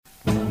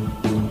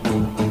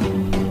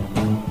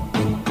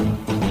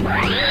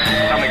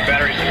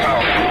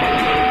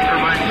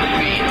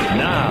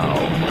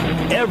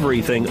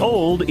Everything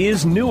old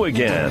is new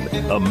again.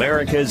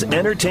 America's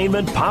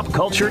entertainment pop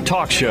culture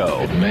talk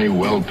show. It may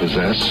well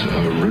possess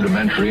a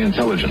rudimentary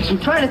intelligence. I'm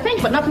trying to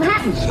think, but nothing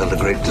happens. Felt a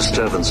great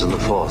disturbance in the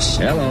force.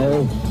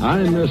 Hello,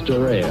 I'm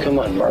Mr. Red. Come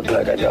on, bark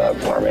like a dog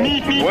for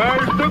me.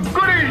 Where's the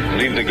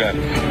goodies? Leave the gun.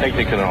 Take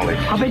the cannoli.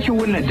 I bet you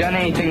wouldn't have done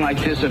anything like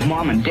this if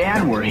Mom and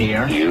Dad were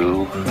here.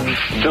 You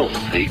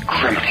filthy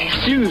criminal.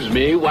 Excuse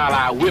me while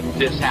I whip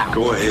this out.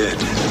 Go ahead.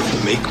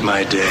 Make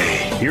my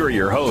day. Here are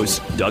your hosts,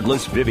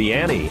 Douglas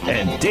Viviani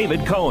and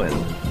David Cohen.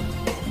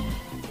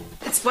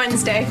 It's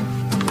Wednesday.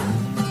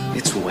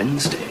 It's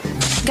Wednesday.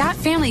 Got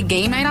family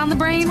game night on the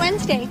brain?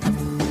 Wednesday.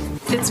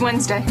 It's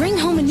Wednesday. Bring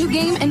home a new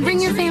game and bring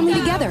your family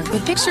together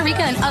with Picturica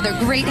and other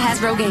great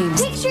Hasbro games.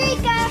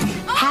 Picturica!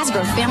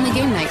 Hasbro Family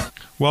Game Night.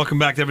 Welcome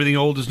back to Everything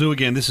Old is New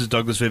Again. This is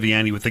Douglas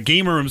Viviani with the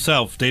gamer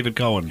himself, David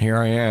Cohen. Here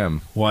I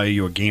am. Why are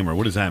you a gamer?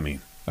 What does that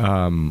mean?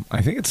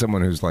 I think it's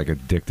someone who's like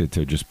addicted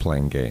to just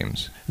playing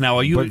games. Now,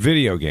 are you? But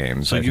video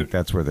games. So I think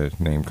that's where the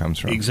name comes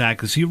from.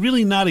 Exactly. So you're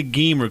really not a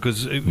gamer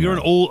because you're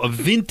a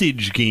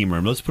vintage gamer.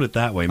 Let's put it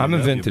that way. I'm a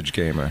vintage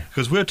gamer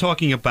because we're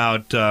talking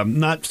about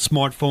not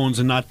smartphones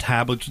and not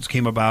tablets, which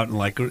came about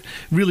in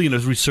really in a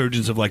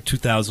resurgence of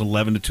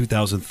 2011 to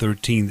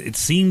 2013. It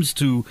seems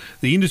the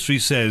industry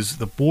says,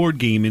 the board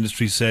game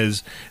industry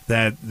says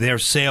that their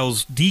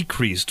sales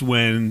decreased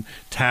when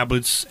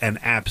tablets and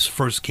apps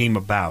first came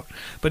about.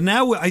 But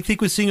now I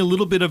think we're seeing a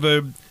little bit of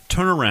a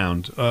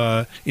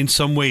turnaround in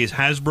some ways.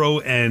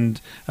 Hasbro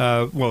and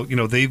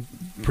they've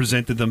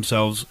presented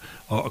themselves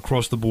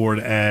across the board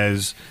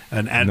as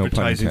an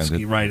advertising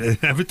scheme, right? An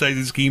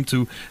advertising scheme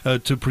to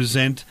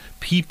present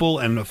people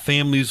and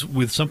families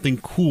with something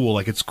cool.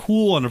 Like it's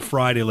cool on a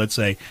Friday, let's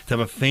say, to have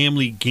a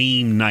family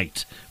game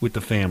night with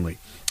the family,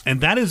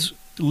 and that is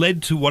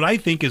led to what I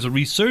think is a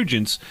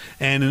resurgence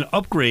and an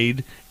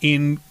upgrade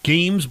in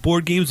games,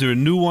 board games. There are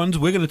new ones.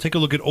 We're going to take a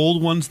look at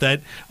old ones that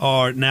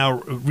are now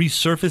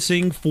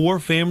resurfacing for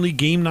family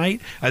game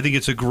night. I think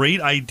it's a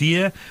great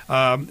idea.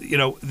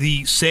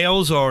 The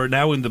sales are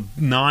now in the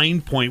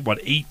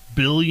 $9.8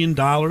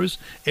 billion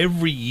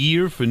every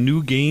year for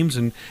new games,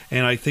 and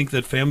I think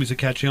that families are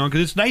catching on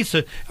because it's nice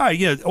to,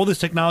 all this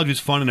technology is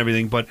fun and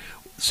everything, but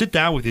sit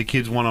down with your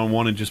kids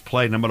one-on-one and just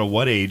play, no matter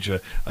what age,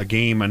 a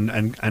game.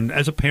 And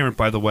as a parent,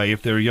 by the way,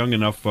 if they're young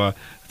enough to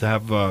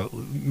have a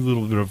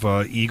little bit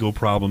of ego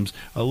problems,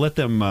 let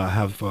them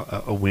have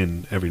a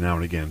win every now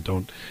and again.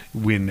 Don't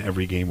win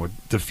every game or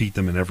defeat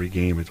them in every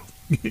game. It'll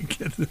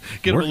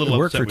get a little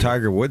worked upset for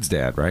Tiger Woods'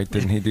 dad, right?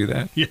 Didn't he do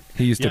that? Yeah.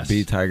 He used to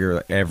beat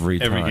Tiger every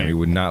time. game. He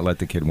would not let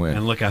the kid win.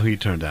 And look how he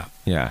turned out.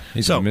 Yeah,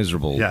 he's a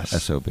miserable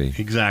SOB.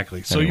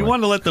 Exactly. So Anyway. you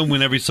want to let them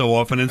win every so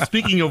often. And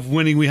speaking of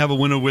winning, we have a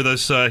winner with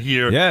us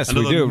here. Yes,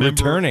 we do.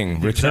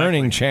 Member,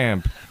 returning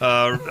champ.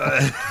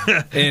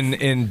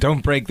 In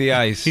Don't Break the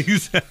Ice.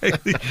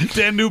 Exactly.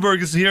 Dan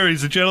Newberg is here.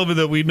 He's a gentleman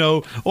that we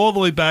know all the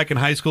way back in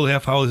high school,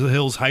 Half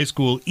Hills High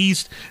School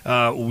East.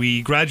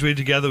 We graduated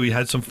together. We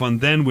had some fun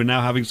then. We're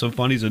now having some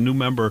fun. He's a new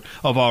member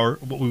of our,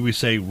 what we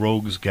say,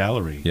 Rogues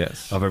Gallery.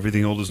 Yes. Of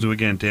Everything Old is New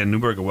Again. Dan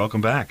Newberg,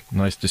 welcome back.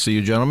 Nice to see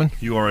you, gentlemen.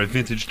 You are a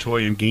vintage toy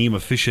and game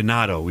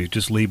aficionado. We've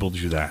just labeled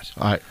you that.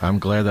 I'm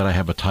glad that I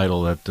have a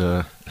title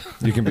that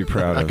you can be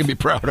proud of. I can be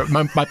proud of.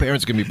 My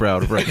parents can be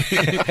proud of,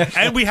 right?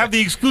 And we have the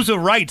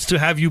exclusive rights to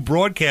have you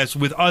broadcast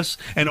with us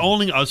and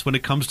only us when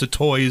it comes to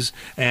toys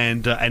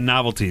and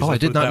novelties. Oh, I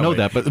did not know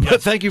that,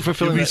 but thank you for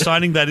filling You'll be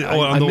signing that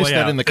on the way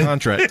out. I missed that in the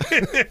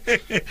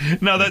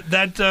contract. Now,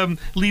 that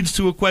leads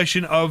to a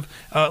question of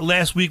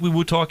last week we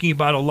were talking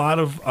about a lot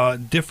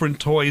of different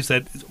toys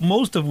that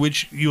most of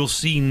which you'll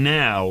see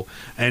now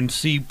and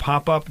see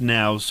pop up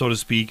now, so to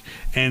speak.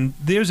 And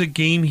there's a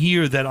game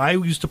here that I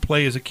used to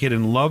play as a kid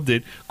and loved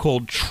it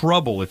called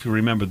Trouble, if you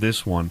remember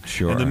this one.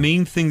 Sure. And the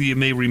main thing that you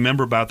may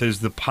remember about that is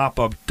the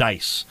pop-up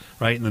dice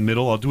right in the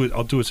middle. I'll do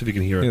it so you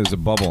can hear it. Yeah, there's a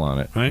bubble on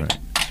it. Right.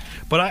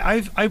 But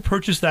I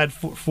purchased that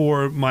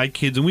for my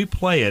kids, and we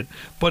play it.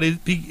 But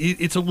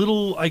it's a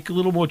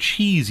little more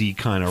cheesy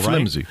kind of, right?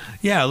 Flimsy.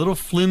 Yeah, a little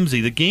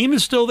flimsy. The game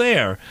is still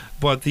there,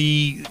 but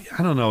I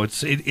don't know.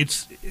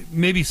 It's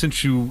maybe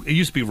since it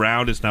used to be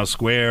round, it's now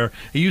square.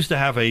 It used to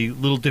have a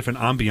little different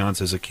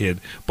ambiance as a kid.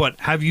 But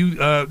have you,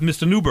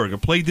 Mr. Newberger,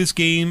 played this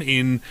game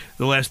in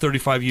the last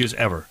 35 years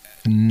ever?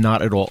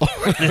 Not at all.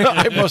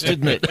 I must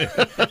admit.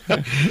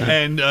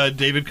 And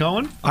David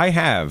Cohen? I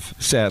have,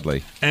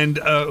 sadly. And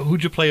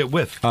who'd you play it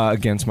with?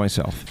 Against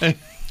myself. And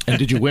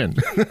did you win?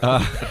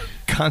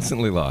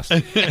 Constantly lost.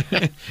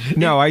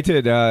 No, I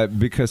did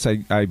because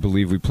I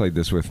believe we played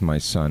this with my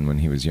son when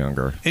he was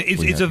younger.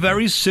 It's a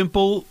very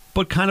simple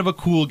but kind of a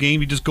cool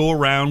game. You just go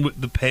around with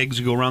the pegs.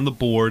 You go around the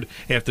board.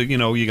 After, you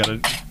got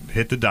to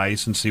hit the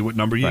dice and see what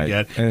number you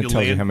get. And it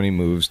tells you how many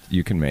moves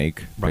you can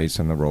make based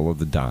on the roll of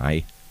the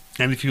die.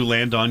 And if you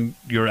land on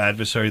your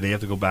adversary, they have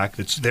to go back.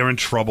 They're in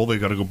trouble.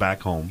 They've got to go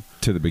back home.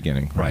 To the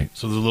beginning. Right.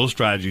 So there's a little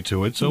strategy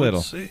to it. So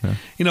little.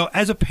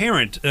 As a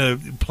parent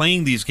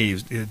playing these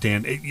games,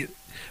 Dan,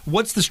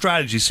 what's the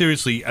strategy?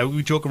 Seriously,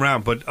 we joke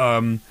around, but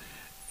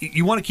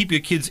you want to keep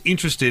your kids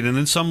interested, and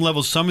in some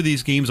levels, some of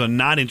these games are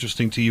not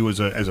interesting to you as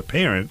a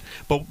parent.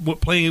 But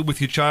what playing it with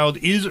your child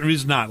is or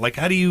is not. Like,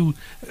 how do you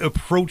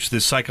approach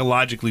this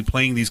psychologically?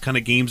 Playing these kind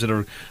of games that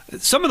are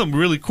some of them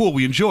really cool,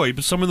 we enjoy,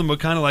 but some of them are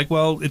kind of like,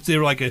 well,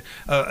 they're like an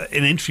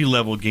entry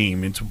level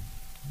game into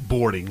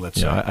boarding, let's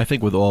say. I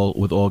think with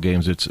all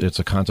games, it's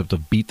a concept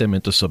of beat them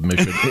into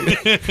submission.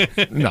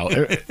 No,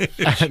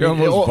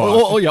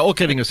 all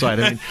kidding aside,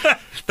 I mean,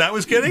 that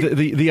was kidding.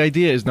 The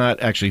idea is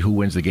not actually who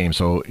wins the game.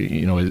 So,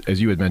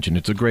 as you had mentioned,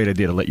 it's a great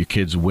idea to let your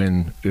kids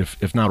win,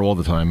 if not all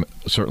the time,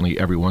 certainly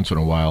every once in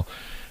a while.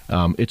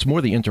 It's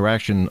more the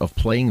interaction of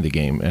playing the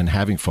game and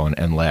having fun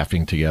and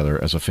laughing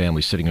together as a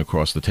family, sitting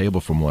across the table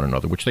from one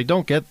another, which they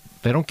don't get.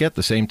 They don't get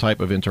the same type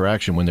of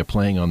interaction when they're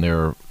playing on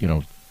their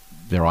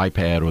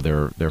iPad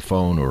or their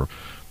phone, or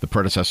the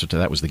predecessor to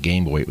that was the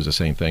Game Boy. It was the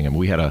same thing. And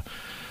we had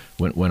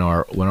when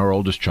our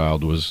oldest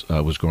child was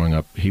growing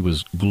up, he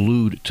was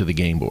glued to the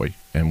Game Boy,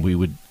 and we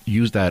would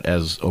use that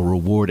as a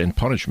reward and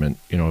punishment.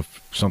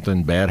 If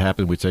something bad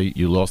happened, we'd say,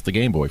 you lost the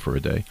Game Boy for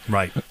a day.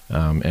 Right.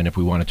 And if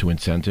we wanted to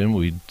incent him,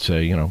 we'd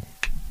say,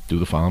 do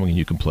the following, and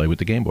you can play with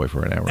the Game Boy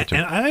for an hour or two.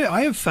 And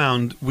I have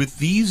found with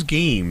these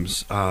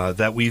games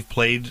that we've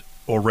played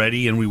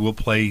already, and we will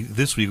play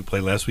this week, we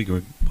played last week, and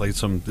we played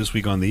some this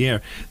week on the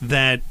air,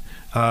 that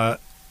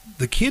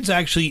the kids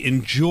actually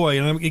enjoy,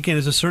 and again,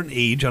 there's a certain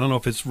age, I don't know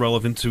if it's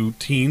relevant to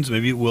teens,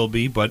 maybe it will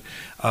be, but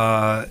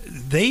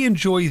they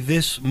enjoy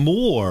this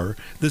more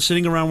than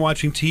sitting around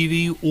watching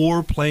TV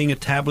or playing a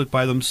tablet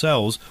by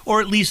themselves, or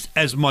at least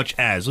as much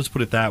as, let's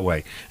put it that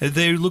way.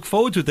 They look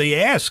forward to it.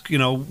 They ask,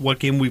 what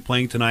game are we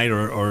playing tonight,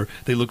 or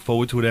they look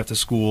forward to it after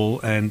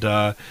school, and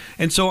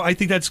so I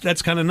think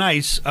that's kind of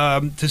nice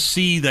to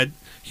see that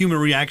human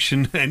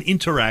reaction and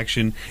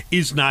interaction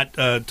is not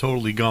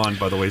totally gone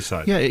by the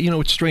wayside. Yeah,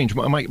 it's strange.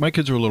 My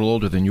kids are a little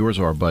older than yours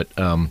are, but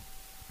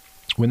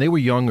when they were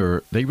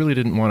younger, they really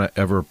didn't want to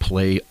ever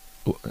play.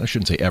 I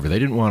shouldn't say ever. They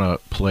didn't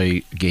want to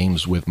play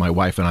games with my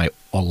wife and I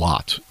a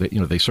lot.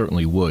 They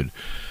certainly would.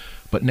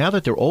 But now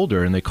that they're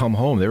older and they come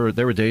home, there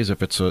are days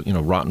if it's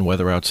rotten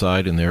weather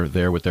outside and they're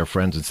there with their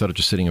friends, instead of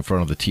just sitting in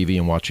front of the TV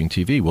and watching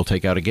TV, we'll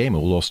take out a game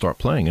and we'll all start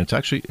playing. And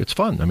it's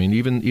fun. I mean,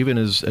 even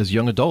as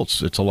young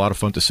adults, it's a lot of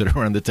fun to sit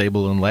around the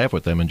table and laugh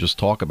with them and just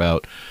talk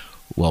about,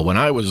 well, when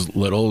I was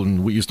little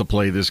and we used to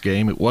play this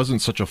game, it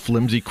wasn't such a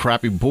flimsy,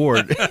 crappy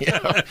board.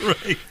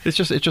 Right. It's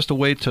just a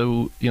way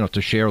to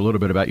to share a little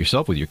bit about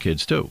yourself with your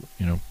kids too.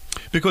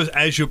 Because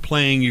as you're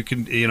playing, you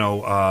can,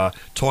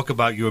 talk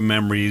about your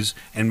memories,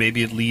 and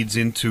maybe it leads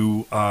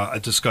into a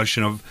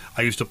discussion of,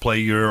 I used to play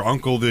your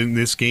uncle in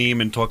this game,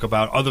 and talk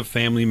about other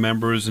family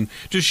members, and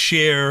just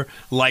share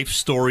life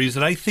stories.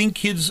 And I think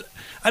kids,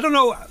 I don't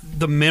know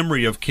the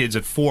memory of kids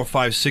at 4,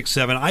 5, 6,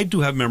 7. I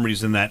do have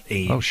memories in that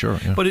age. Oh, sure.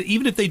 Yeah. But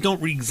even if they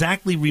don't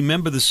exactly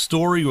remember the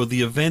story or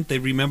the event, they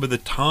remember the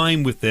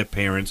time with their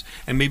parents,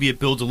 and maybe it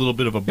builds a little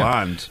bit of a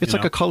bond. It's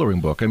like a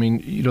coloring book. I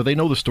mean, they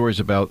know the stories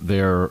about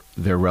their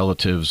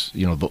relatives.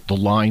 The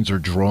lines are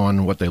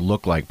drawn, what they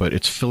look like, but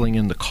it's filling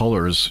in the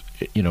colors,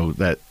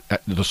 that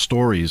the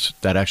stories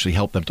that actually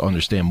help them to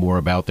understand more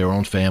about their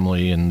own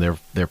family and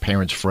their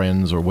parents'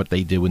 friends, or what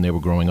they did when they were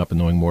growing up, and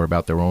knowing more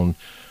about their own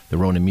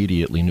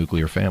immediately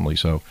nuclear family.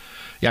 So,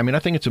 yeah, I mean, I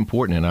think it's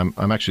important, and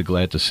I'm actually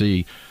glad to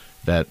see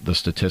that the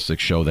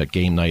statistics show that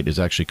game night is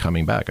actually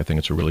coming back. I think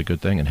it's a really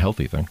good thing and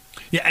healthy thing.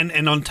 Yeah,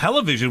 and on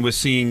television we're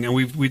seeing, and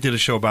we did a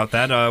show about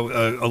that,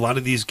 a lot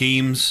of these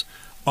games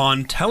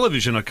on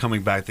television are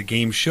coming back. The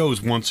game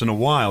shows once in a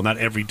while, not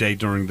every day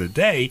during the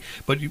day,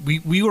 but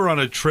we were on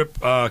a trip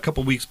a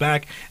couple weeks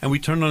back, and we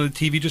turned on the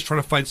TV just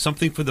trying to find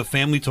something for the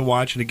family to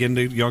watch, and again,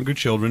 the younger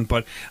children,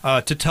 but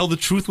To Tell the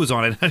Truth was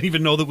on it. I didn't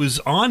even know that was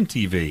on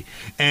TV,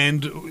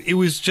 and it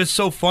was just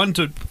so fun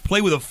to play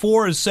with a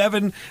 4 or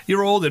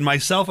 7-year-old and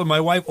myself and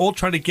my wife, all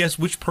trying to guess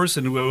which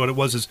person, what it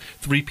was, is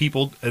 3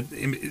 people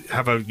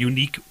have a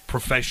unique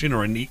profession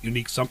or a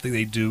unique something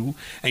they do,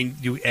 and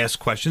you ask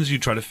questions, you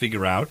try to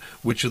figure out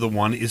which of the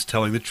one is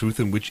telling the truth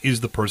and which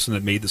is the person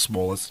that made the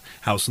smallest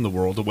house in the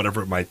world, or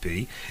whatever it might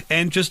be.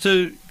 And just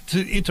to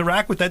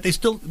interact with that,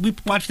 we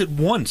watched it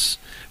once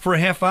for a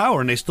half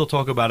hour, and they still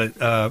talk about it.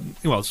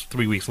 It's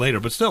 3 weeks later,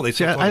 but still they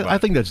still talk about it. I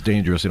think that's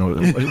dangerous.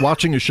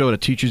 Watching a show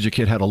that teaches your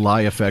kid how to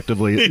lie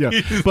effectively. Yeah.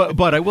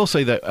 But I will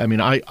say that, I mean,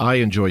 I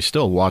enjoy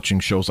still watching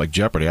shows like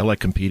Jeopardy. I like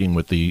competing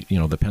with the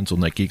pencil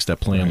neck geeks that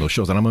play on those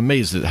shows, and I'm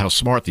amazed at how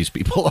smart these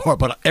people are.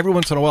 But every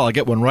once in a while, I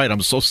get one right.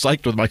 I'm so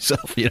psyched with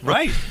myself.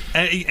 Right,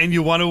 and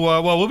you want to.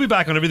 We'll be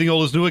back on Everything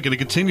Old is New. We're going to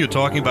continue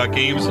talking about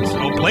games, and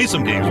we'll play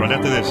some games right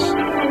after this.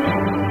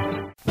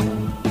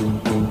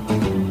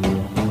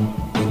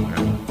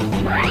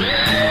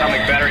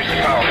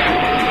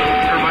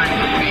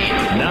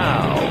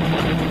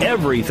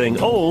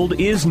 Everything old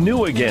is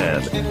new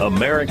again.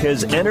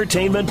 America's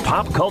entertainment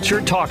pop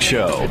culture talk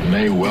show. It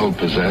may well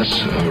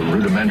possess a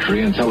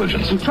rudimentary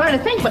intelligence. I'm trying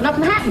to think, but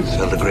nothing happens.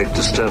 Felt a great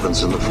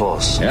disturbance in the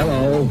force.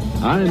 Hello,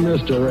 I'm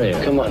Mr. Ray.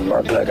 Come on,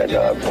 bark like a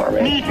dog for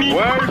me.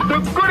 Where's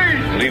the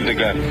goodies? Leave the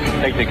gun.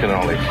 Take the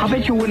cannoli. I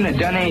bet you wouldn't have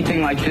done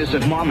anything like this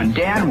if Mom and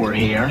Dad were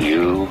here.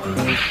 You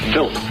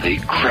filthy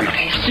criminal.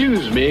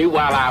 Excuse me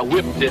while I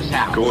whip this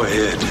out. Go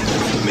ahead.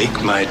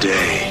 Make my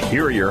day.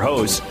 Here are your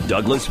hosts,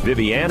 Douglas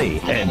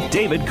Viviani and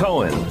David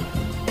Cohen.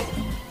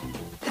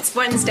 It's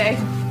Wednesday.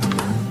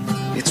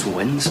 It's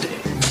Wednesday.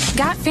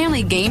 Got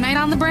family game night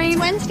on the brain?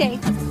 Wednesday.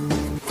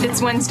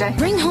 It's Wednesday.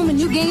 Bring home a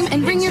new game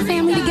and bring your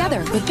family together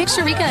with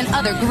Picturica and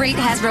other great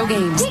Hasbro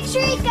games.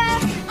 Picturica!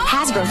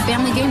 Hasbro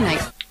Family Game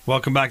Night.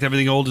 Welcome back to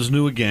Everything Old is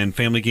New Again.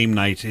 Family Game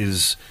Night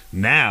is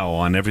now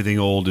on Everything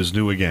Old is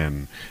New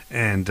Again.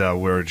 And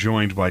we're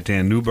joined by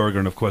Dan Newberger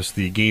and, of course,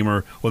 the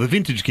gamer, or the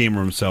vintage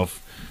gamer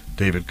himself,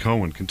 David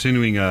Cohen,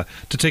 continuing to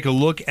take a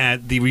look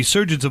at the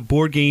resurgence of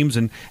board games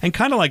and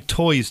kind of like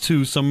toys,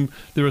 too.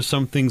 There are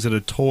some things that are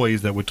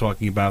toys that we're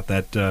talking about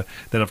that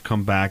have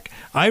come back.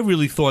 I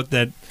really thought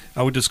that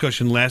our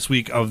discussion last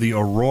week of the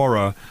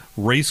Aurora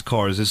race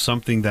cars is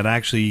something that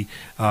actually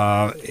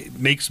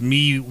makes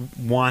me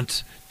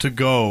want to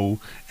go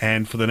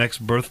and for the next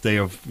birthday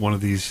of one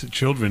of these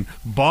children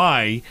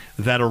buy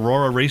that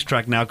Aurora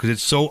racetrack now because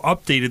it's so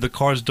updated the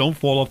cars don't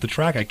fall off the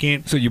track. I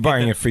can't. So you're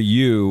buying it for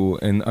you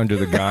and under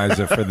the guise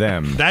of for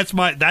them. That's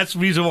the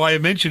reason why I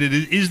mentioned it.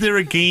 Is there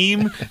a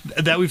game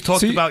that we've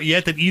talked about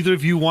yet that either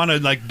of you want to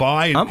like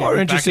buy? And I'm more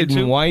interested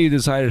in why you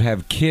decided to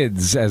have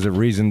kids as a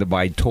reason to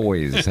buy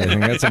toys. I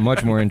think that's a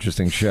much more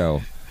interesting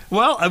show.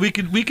 Well, we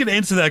could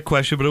answer that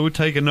question, but it would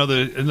take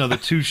another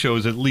 2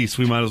 shows at least.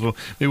 We might as well.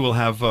 Maybe we'll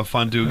have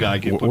Fondue Guy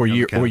get put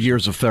or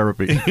years of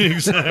therapy.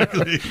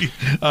 Exactly.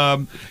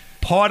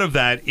 Part of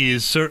that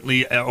is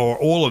certainly, or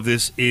all of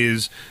this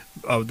is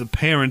the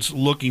parents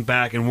looking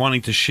back and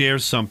wanting to share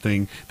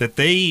something that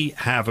they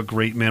have a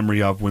great memory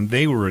of when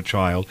they were a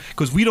child.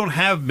 Because we don't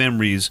have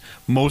memories,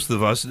 most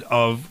of us,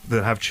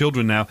 that have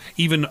children now,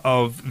 even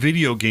of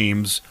video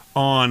games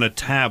on a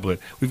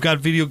tablet. We've got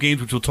video games,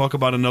 which we'll talk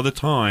about another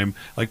time,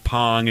 like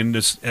Pong and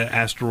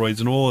Asteroids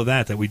and all of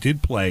that we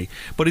did play.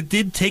 But it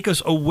did take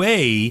us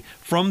away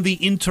from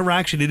the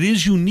interaction. It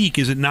is unique,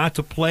 is it not,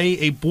 to play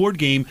a board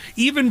game,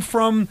 even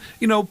from,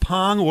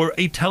 Pong or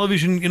a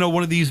television,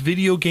 one of these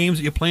video games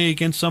that you're playing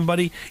against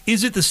somebody.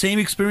 Is it the same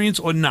experience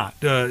or not?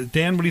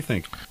 Dan, what do you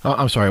think?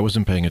 I'm sorry, I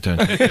wasn't paying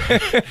attention.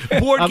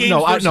 Board games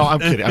I'm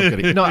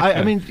kidding. No,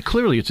 I mean,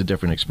 clearly it's a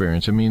different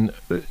experience. I mean,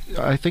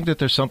 I think that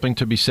there's something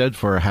to be said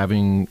for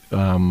having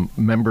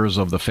members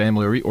of the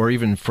family or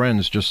even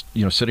friends just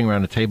sitting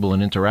around a table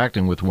and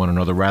interacting with one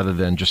another rather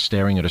than just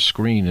staring at a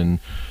screen and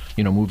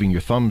moving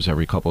your thumbs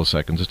every couple of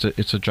seconds.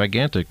 It's a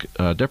gigantic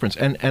difference.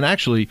 And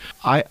actually,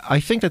 I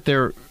think that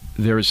there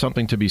is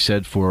something to be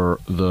said for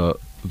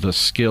the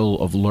skill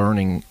of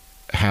learning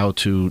how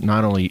to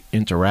not only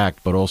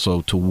interact but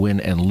also to win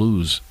and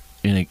lose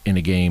in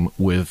a game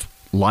with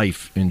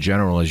life in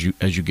general as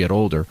you get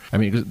older. I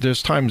mean,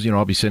 there's times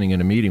I'll be sitting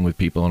in a meeting with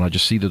people and I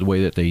just see the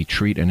way that they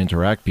treat and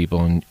interact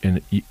people,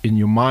 and in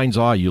your mind's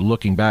eye you're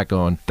looking back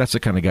on, that's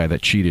the kind of guy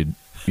that cheated.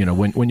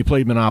 When you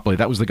played Monopoly,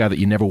 that was the guy that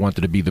you never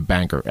wanted to be the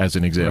banker, as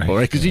an example,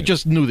 right? Because you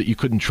just knew that you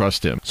couldn't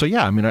trust him. So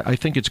yeah, I mean, I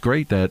think it's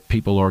great that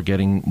people are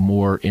getting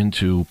more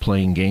into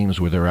playing games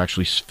where they're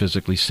actually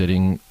physically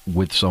sitting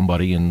with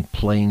somebody and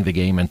playing the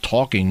game and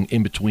talking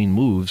in between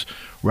moves,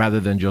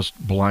 rather than just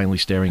blindly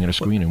staring at a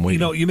screen and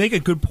waiting. You make a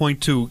good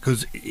point, too,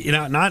 because,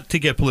 not to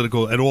get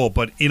political at all,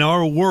 but in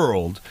our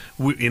world,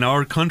 in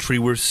our country,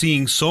 we're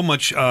seeing so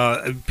much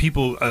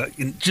people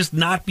just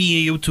not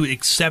being able to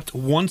accept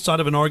one side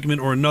of an argument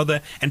or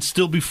another and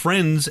still be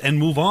friends and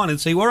move on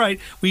and say, all right,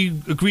 we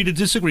agree to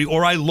disagree,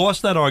 or I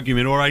lost that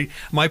argument, or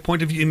my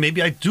point of view,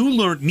 maybe I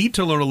do need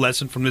to learn a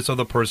lesson from this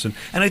other person.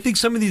 And I think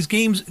some of these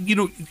games,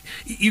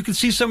 you can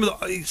see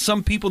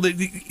some people that,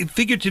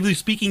 figuratively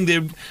speaking,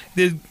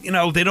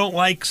 they don't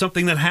like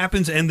something that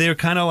happens, and they're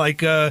kind of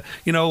like,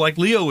 like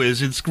Leo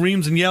is, and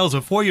screams and yells, a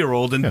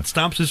 4-year-old, and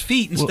stomps his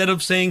feet instead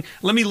of saying,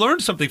 let me learn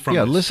something from it.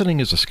 Yeah, listening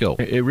is a skill.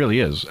 It really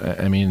is.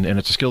 I mean, and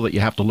it's a skill that you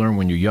have to learn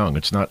when you're young.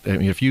 It's not,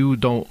 if you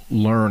don't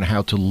learn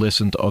how to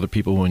listen to other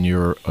people when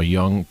you're a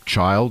young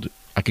child,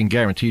 I can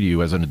guarantee to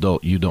you, as an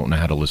adult, you don't know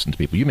how to listen to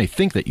people. You may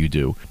think that you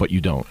do, but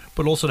you don't.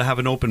 But also to have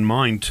an open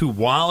mind, too.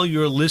 While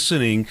you're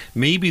listening,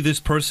 maybe this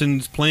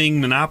person's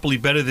playing Monopoly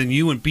better than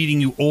you and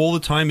beating you all the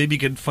time. Maybe you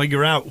can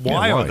figure out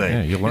why are they.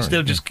 Yeah, you learn. Instead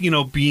of just,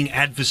 being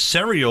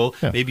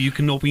adversarial, maybe you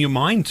can open your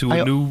mind to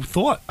a new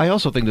thought. I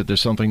also think that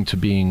there's something to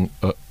being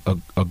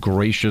a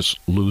gracious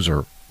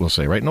loser, we'll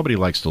say, right? Nobody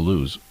likes to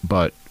lose,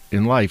 but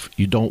in life,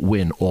 you don't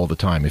win all the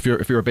time. If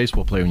you're a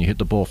baseball player and you hit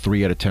the ball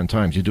 3 out of 10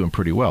 times, you're doing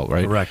pretty well,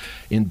 right? Correct.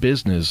 In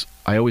business,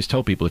 I always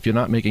tell people, if you're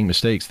not making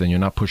mistakes, then you're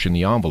not pushing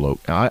the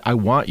envelope. I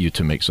want you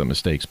to make some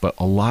mistakes, but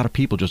a lot of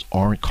people just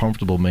aren't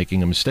comfortable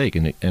making a mistake.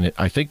 And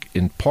I think,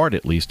 in part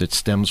at least, it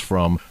stems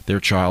from their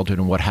childhood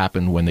and what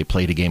happened when they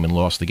played a game and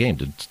lost the game.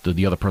 Did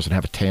the other person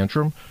have a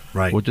tantrum?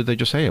 Right. Or did they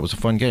just say, it was a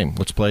fun game,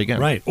 let's play again?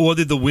 Right. Or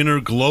did the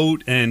winner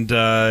gloat and,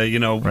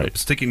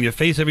 stick it in your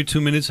face every 2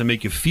 minutes and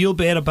make you feel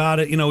bad about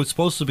it? It's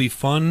supposed to be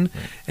fun.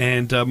 Right.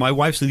 And my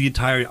wife's the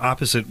entire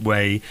opposite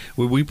way.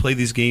 When we play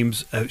these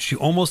games, she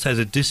almost has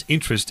a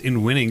disinterest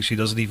in winning. She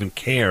doesn't even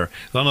care.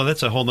 Well, no,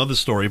 that's a whole other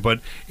story. But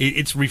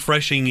it's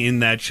refreshing in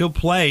that she'll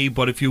play,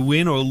 but if you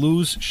win or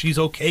lose, she's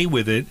okay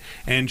with it,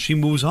 and she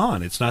moves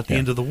on. It's not the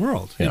end of the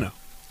world,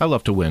 I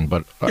love to win,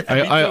 but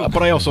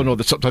I also know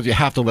that sometimes you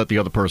have to let the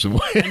other person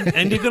win.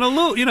 And you're going to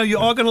lose. You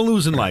are going to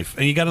lose in life,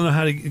 and you got to know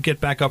how to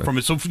get back up from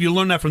it. So you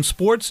learn that from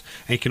sports,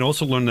 and you can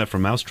also learn that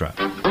from Mousetrap.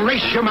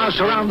 Race your mouse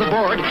around the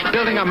board,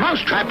 building a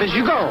mousetrap as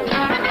you go.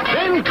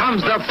 Then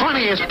comes the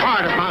funniest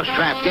part of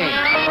Mousetrap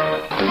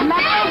game.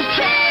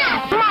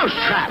 Mousetrap!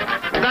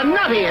 Mousetrap! The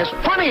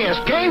nuttiest,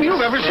 funniest game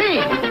you've ever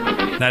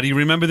seen. Now, do you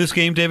remember this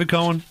game, David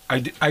Cohen? I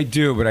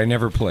do, but I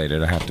never played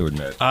it, I have to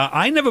admit.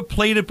 I never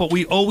played it, but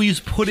we always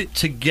put it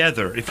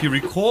together. If you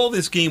recall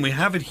this game, we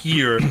have it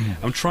here.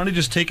 I'm trying to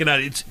just take it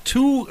out. It's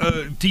too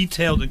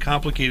detailed and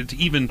complicated to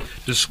even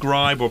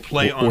describe or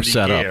play on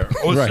the air.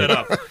 Or set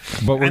up.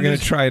 But we're going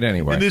to try it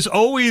anyway. And there's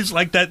always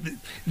like that.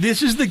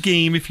 This is the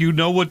game, if you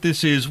know what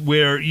this is,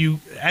 where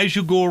as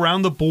you go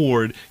around the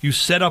board, you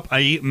set up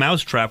a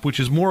mousetrap, which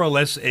is more or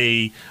less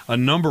a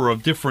number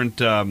of different...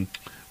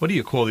 what do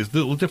you call these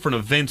little different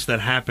events that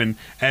happen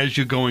as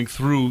you're going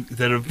through,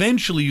 that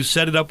eventually you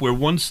set it up where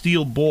one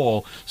steel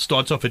ball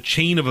starts off a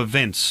chain of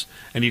events,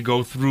 and you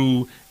go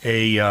through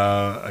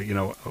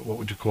what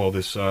would you call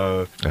this?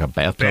 A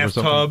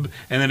bathtub,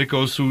 and then it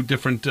goes through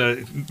different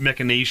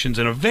machinations,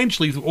 and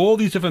eventually through all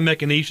these different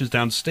machinations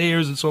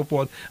downstairs and so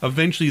forth,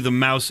 eventually the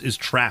mouse is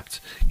trapped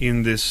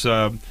in this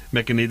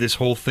this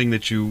whole thing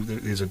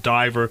there's a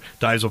diver,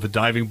 dives off a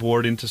diving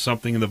board into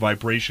something, and the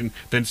vibration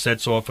then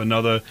sets off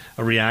another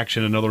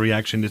reaction.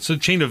 It's a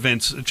chain of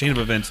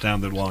events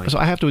down the line. So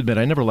I have to admit,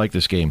 I never liked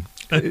this game.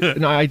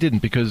 No, I didn't,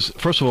 because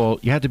first of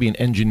all, you had to be an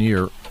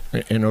engineer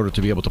in order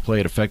to be able to play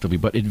it effectively,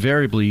 but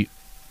invariably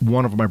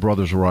one of my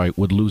brothers or I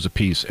would lose a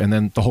piece, and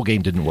then the whole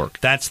game didn't work.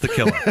 That's the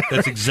killer.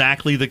 That's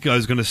exactly I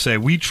was going to say.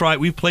 We've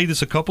played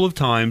this a couple of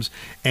times,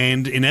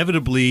 and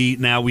inevitably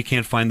now we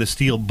can't find the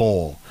steel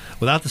ball.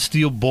 Without the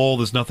steel ball,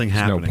 there's nothing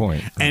happening. No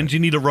point. And you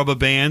need a rubber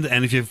band,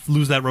 and if you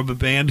lose that rubber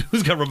band,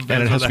 who's got rubber bands?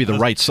 And it has to be the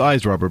right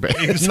size rubber band.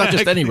 Exactly. It's not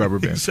just any rubber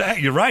band.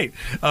 Exactly. You're right.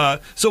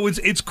 So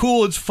it's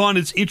cool, it's fun,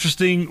 it's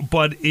interesting,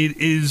 but it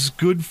is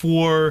good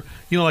for,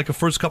 like a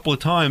first couple of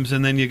times,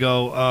 and then you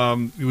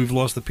go, we've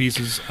lost the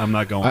pieces, I'm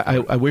not going.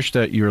 I wish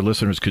that your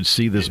listeners could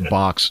see this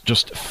box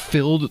just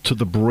filled to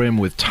the brim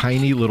with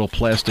tiny little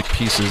plastic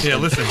pieces. Yeah,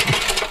 listen.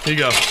 Here you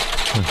go.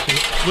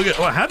 Look at.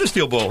 I had the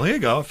steel ball. Here you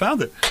go. I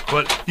found it.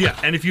 But yeah,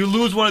 and if you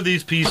lose one of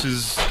these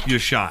pieces, you're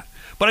shot.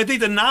 But I think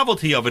the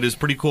novelty of it is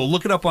pretty cool.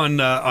 Look it up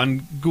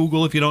on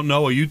Google if you don't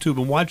know, or YouTube,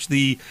 and watch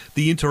the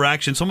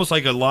interaction. It's almost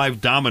like a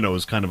live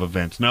dominoes kind of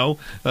event. No,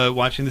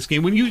 watching this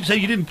game. When you say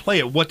you didn't play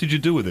it, what did you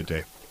do with it,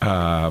 Dave?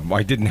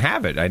 I didn't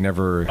have it. I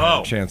never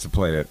had a chance to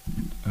play it,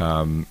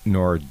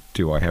 nor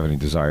do I have any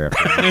desire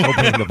after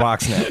opening the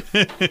box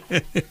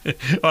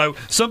now.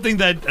 Something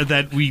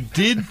that we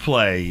did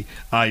play,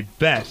 I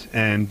bet,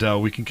 and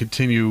we can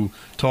continue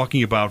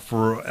talking about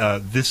for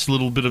this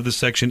little bit of the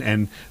section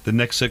and the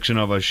next section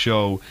of our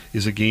show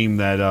is a game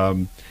that,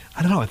 I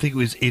don't know, I think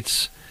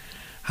it's...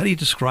 How do you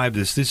describe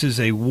this? This is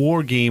a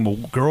war game,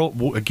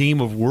 a game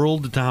of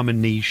world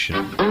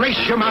domination. Race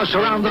your mouse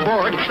around the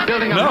board,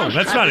 building a mouse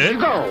that's not it.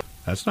 Go.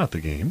 That's not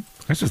the game.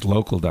 That's just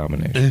local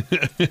domination.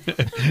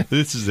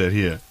 This is it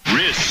here.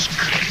 Risk.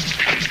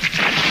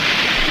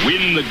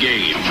 Win the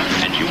game,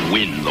 and you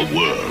win the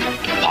world.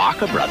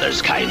 Parker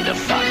Brothers kind of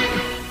fun.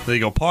 There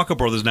you go. Parker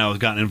Brothers now has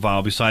gotten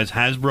involved. Besides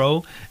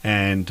Hasbro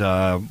and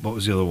what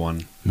was the other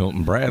one?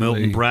 Milton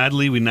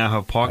Bradley. We now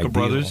have Parker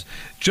Brothers.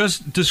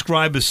 Just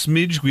describe a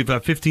smidge. We've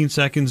got 15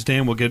 seconds,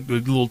 Dan. We'll get a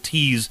little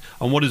tease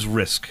on what is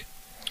Risk.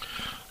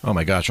 Oh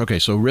my gosh! Okay,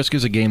 so Risk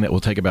is a game that will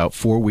take about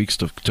 4 weeks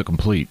to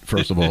complete.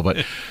 First of all,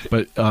 but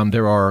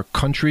there are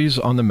countries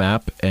on the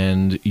map,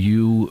 and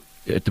you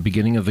at the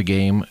beginning of the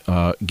game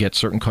get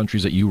certain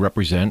countries that you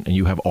represent, and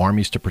you have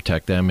armies to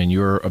protect them, and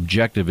your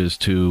objective is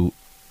to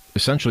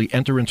essentially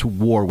enter into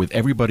war with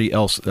everybody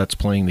else that's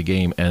playing the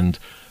game and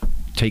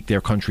take their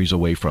countries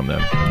away from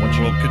them.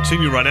 We'll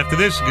continue right after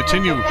this.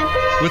 Continue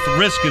with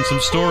Risk and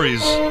some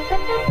stories.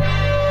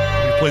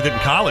 We played it in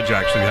college,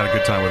 actually. Had a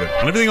good time with it.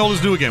 And everything old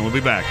is new again. We'll be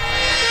back.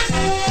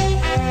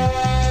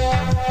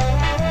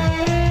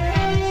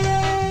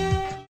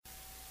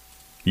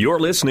 You're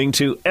listening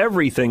to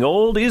Everything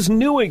Old is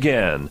New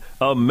Again,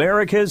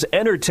 America's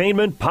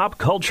entertainment pop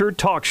culture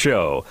talk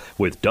show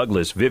with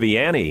Douglas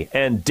Viviani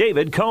and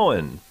David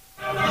Cohen.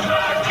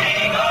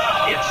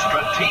 It's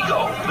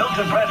Stratego.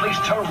 Captain Bradley's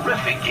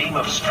terrific game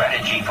of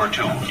strategy for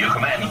two. You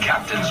command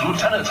captains,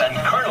 lieutenants, and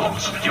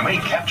colonels. You may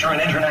capture an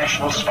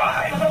international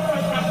spy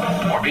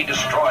or be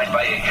destroyed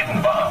by a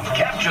hidden bomb.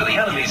 Capture the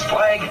enemy's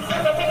flag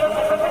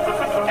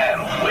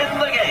and win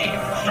the game.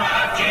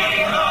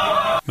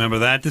 Remember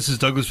that? This is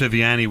Douglas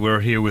Viviani. We're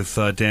here with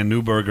Dan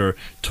Newberger,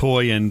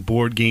 toy and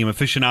board game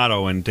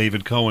aficionado, and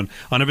David Cohen.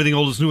 On Everything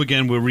Old is New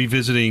Again, we're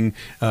revisiting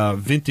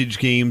vintage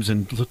games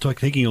and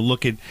taking a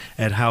look at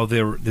how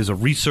there's a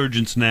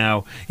resurgence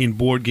now in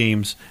board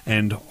games,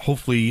 and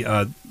hopefully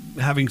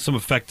having some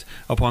effect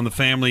upon the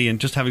family and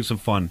just having some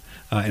fun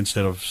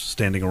instead of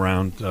standing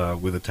around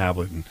with a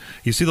tablet. And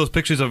you see those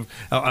pictures of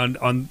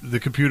on the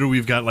computer.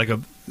 We've got like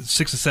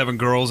 6 or 7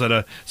 girls at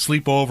a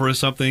sleepover or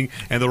something,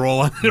 and they're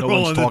all on. No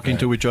one's talking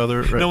to each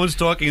other. Right. No one's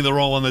talking. They're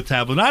all on the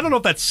tablet. And I don't know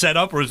if that's set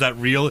up or is that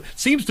real. It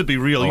seems to be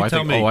real. You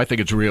tell me. I think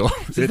it's real.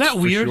 Isn't that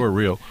weird? For sure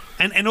real.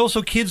 And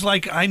also kids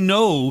like I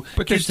know,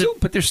 but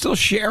they're still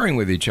sharing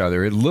with each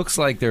other. It looks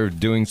like they're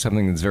doing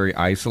something that's very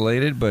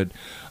isolated, but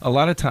a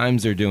lot of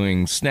times they're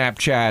doing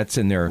Snapchats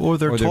and they're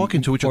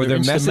talking to each other. Or they're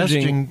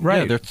messaging. Right,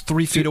 yeah, they're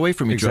 3 feet away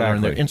from each other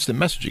and they're instant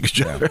messaging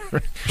each other.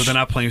 But they're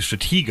not playing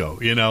Stratego.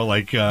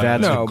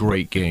 That's a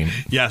great game.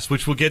 Yes,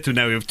 which we'll get to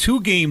now. We have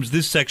 2 games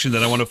this section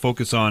that I want to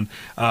focus on.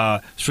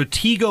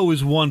 Stratego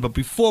is one, but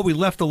before we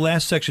left the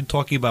last section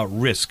talking about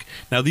Risk.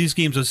 Now these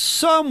games are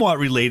somewhat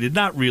related,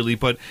 not really,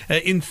 but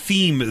in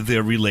theme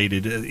they're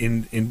related.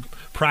 In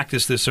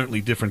practice, there's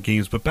certainly different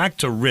games. But back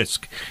to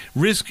Risk.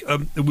 Risk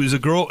was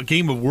a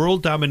game of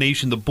world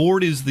domination. The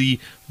board is the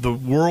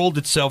world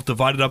itself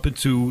divided up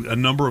into a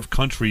number of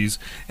countries,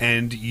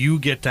 and you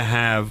get to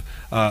have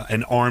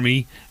an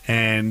army.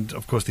 And,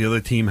 of course, the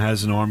other team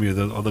has an army, or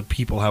the other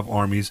people have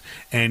armies.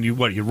 And you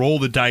roll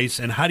the dice,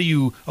 and how do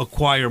you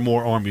acquire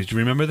more armies? Do you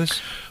remember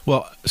this?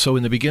 Well, so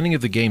in the beginning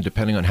of the game,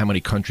 depending on how many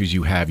countries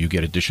you have, you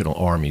get additional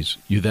armies.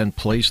 You then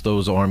place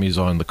those armies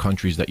on the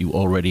countries that you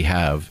already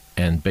have,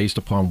 and based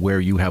upon where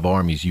you have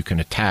armies, you can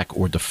attack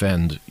or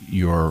defend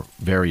your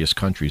various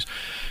countries.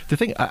 The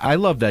thing, I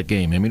love that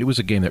game. I mean, it was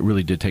a game that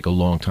really did take a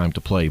long time to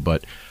play,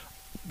 but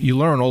you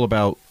learn all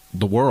about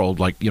the world,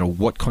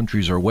 what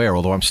countries are where,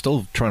 although I'm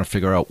still trying to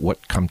figure out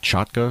what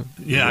Kamchatka.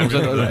 Yeah,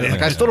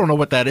 I still don't know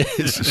what that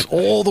is.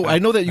 I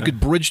know that you could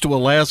bridge to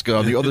Alaska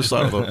on the other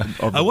side of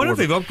the I wonder if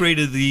they've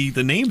upgraded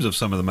the names of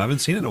some of them. I haven't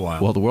seen it in a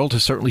while. Well, the world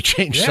has certainly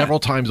changed several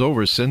times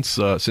over since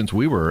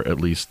we were, at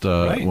least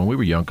when we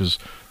were young, because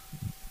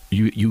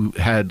you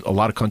had a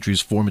lot of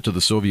countries form into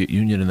the Soviet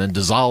Union and then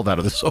dissolve out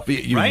of the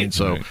Soviet Union. Right.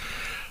 So,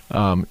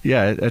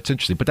 that's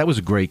interesting. But that was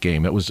a great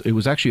game. It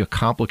was actually a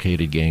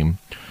complicated game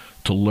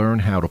to learn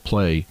how to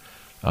play,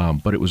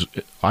 but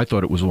I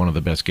thought it was one of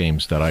the best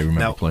games that I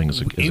remember playing as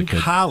a kid. In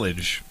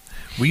college,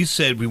 we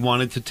said we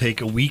wanted to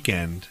take a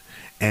weekend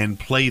and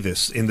play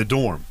this in the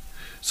dorm.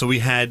 So we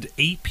had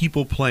 8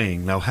 people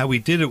playing. Now, how we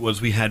did it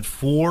was we had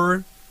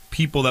 4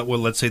 people that were,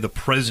 let's say, the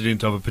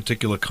president of a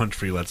particular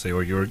country, let's say,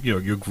 or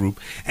your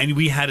group, and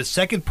we had a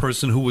second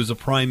person who was a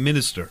prime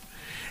minister.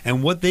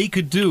 And what they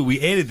could do,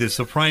 we added this,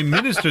 the prime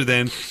minister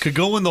then could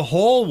go in the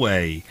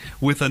hallway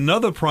with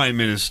another prime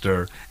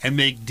minister and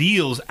make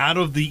deals out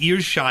of the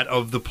earshot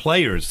of the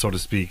players, so to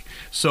speak.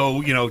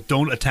 So,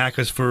 don't attack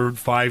us for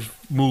 5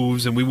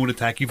 moves and we won't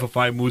attack you for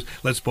 5 moves.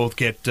 Let's both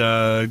get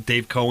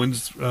Dave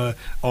Cohen's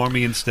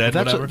army instead.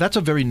 That's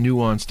a very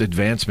nuanced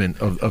advancement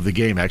of the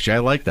game, actually. I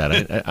like that.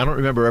 I don't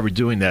remember ever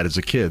doing that as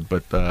a kid,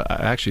 but I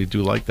actually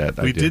do like that.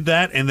 We did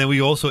that, and then we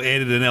also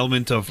added an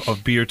element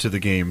of beer to the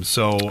game.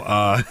 So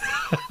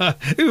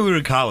we were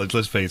in college,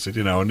 let's face it,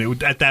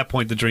 and at that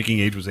point the drinking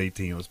age was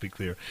 18, let's be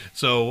clear.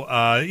 So,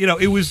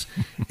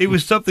 it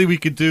was something we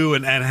could do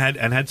and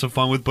had some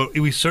fun with, but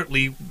we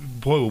certainly,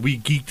 we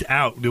geeked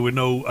out. There were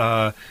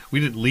no,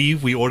 we didn't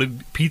leave. We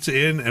ordered pizza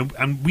in,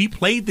 and we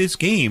played this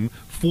game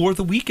for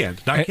the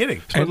weekend. Not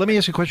kidding. So let me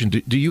ask you a question.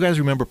 Do you guys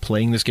remember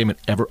playing this game and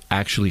ever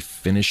actually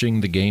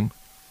finishing the game?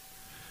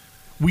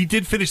 We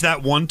did finish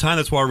that one time.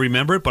 That's why I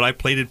remember it. But I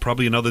played it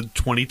probably another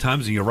 20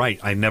 times, and you're right.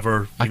 I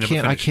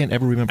can't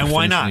ever remember and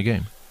why finishing not? the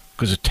game.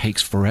 Because it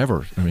takes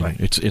forever. I mean,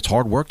 it's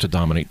hard work to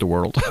dominate the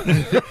world.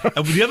 And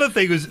the other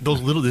thing is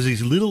there's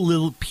these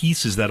little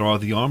pieces that are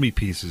the army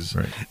pieces,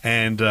 right.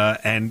 and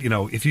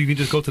if you can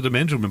just go to the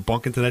men's room and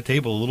bunk into that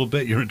table a little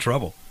bit, you're in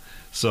trouble.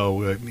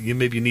 So you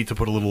need to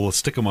put a little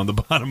stickum on the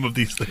bottom of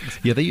these things.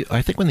 Yeah,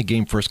 I think when the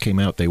game first came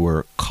out, they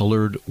were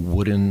colored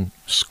wooden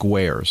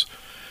squares,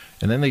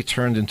 and then they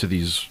turned into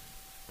these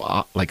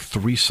like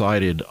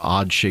 3-sided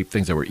odd-shaped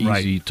things that were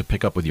easy to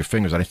pick up with your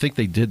fingers. And I think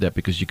they did that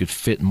because you could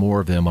fit more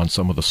of them on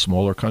some of the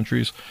smaller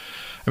countries.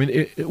 I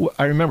mean,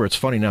 I remember, it's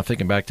funny now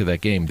thinking back to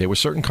that game, there were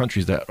certain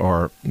countries that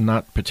are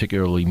not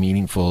particularly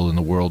meaningful in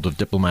the world of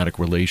diplomatic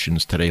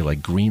relations today,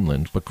 like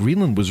Greenland. But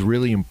Greenland was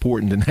really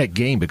important in that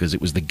game because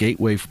it was the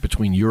gateway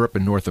between Europe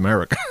and North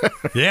America.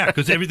 Yeah,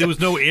 because there was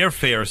no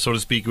airfare, so to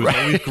speak. It was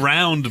always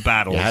ground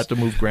battles. You had to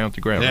move ground to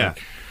ground. Yeah, right?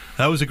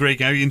 That was a great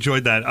game. I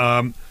enjoyed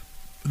that.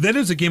 That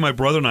is a game my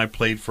brother and I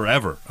played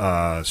forever,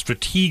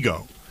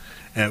 Stratego.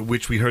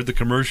 which we heard the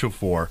commercial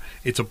for.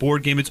 It's a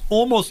board game. It's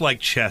almost like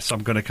chess,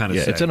 I'm going to kind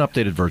of say. It's an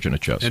updated version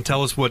of chess. And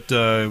tell us what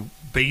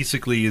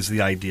basically is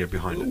the idea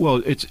behind it.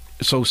 Well, it's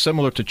so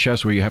similar to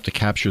chess where you have to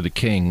capture the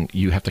king,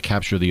 you have to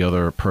capture the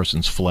other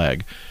person's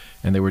flag.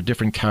 And there were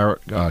different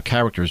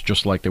characters,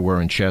 just like there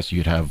were in chess.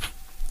 You'd have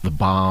the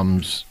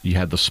bombs. You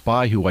had the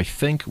spy, who I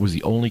think was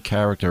the only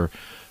character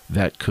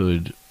that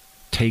could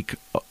take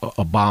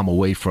a bomb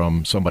away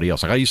from somebody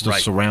else. Like I used to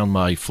surround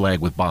my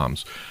flag with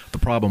bombs. The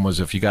problem was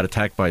if you got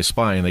attacked by a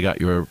spy and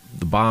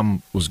the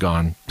bomb was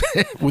gone,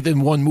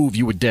 within one move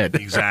you were dead.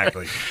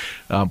 Exactly.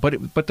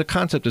 But the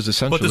concept is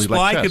essentially like chess. But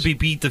the spy could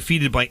be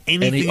defeated by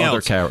anything Any else.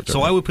 other character.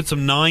 So I would put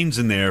some 9s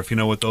in there, if you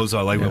know what those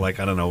are. Like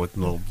I don't know, with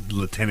little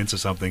lieutenants or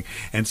something.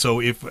 And so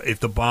if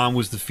the bomb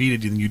was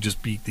defeated, then you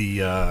just beat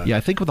the. Yeah,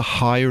 I think the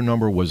higher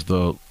number was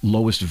the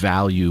lowest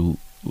value.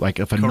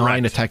 Like if a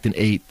 9 attacked an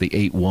 8, the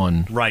 8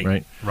 won.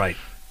 Right.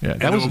 Yeah,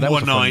 that was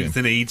more 9s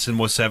than 8s and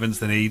more 7s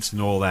than 8s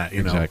and all that.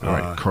 Exactly.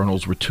 Right.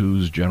 Colonels were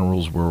 2s,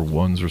 generals were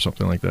 1s, or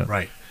something like that.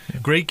 Right. Yeah.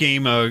 Great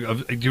game.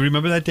 Do you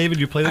remember that, David?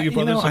 You played with your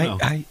brothers?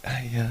 I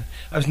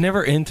was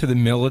never into the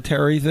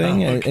military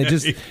thing. Okay. It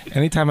just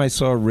anytime I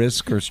saw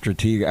Risk or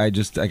Strategic, I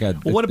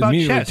got what about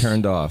immediately chess?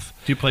 turned off.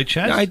 Do you play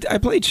chess? No, I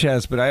played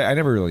chess, but I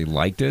never really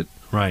liked it.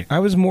 Right. I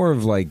was more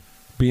of like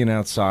being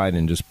outside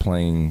and just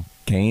playing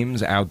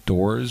games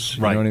outdoors,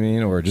 you know what I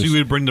mean? Or just so you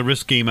would bring the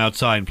Risk game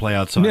outside and play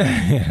outside.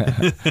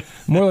 Yeah.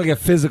 More like a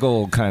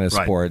physical kind of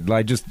sport.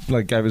 I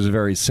was a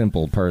very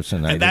simple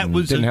person. I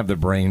didn't have the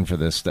brain for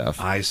this stuff.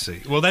 I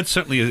see. Well, that's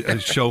certainly a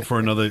show for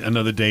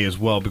another day as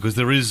well, because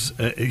there is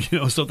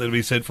something to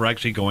be said for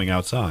actually going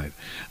outside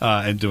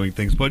and doing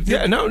things. But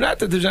not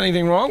that there's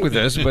anything wrong with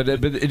this, but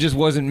it just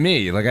wasn't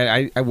me. Like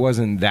I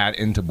wasn't that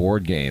into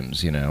board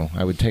games.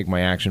 I would take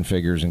my action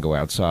figures and go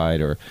outside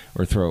or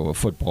throw a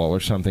football or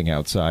something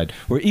outside.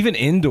 Or even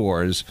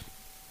indoors,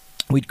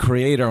 we'd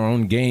create our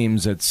own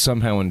games that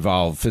somehow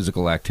involve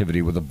physical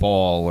activity with a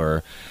ball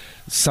or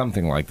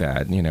something like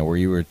that. Where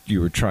you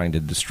were trying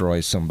to destroy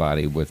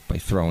somebody by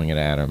throwing it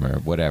at them or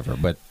whatever.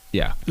 But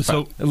yeah,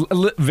 so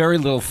very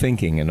little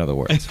thinking, in other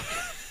words.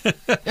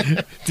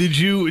 Did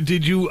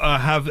you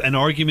have an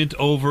argument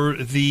over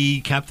the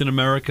Captain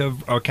America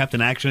or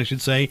Captain Action, I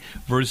should say,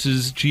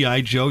 versus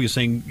G.I. Joe? You're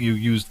saying you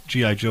used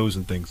G.I. Joes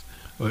and things,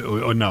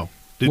 or no?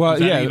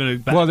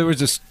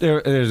 There's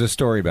a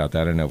story about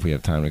that. I don't know if we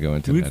have time to go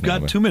into that. We've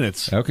got 2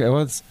 minutes. Okay, well,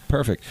 it's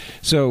perfect.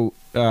 So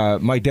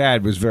my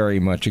dad was very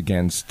much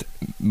against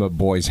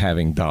boys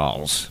having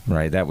dolls,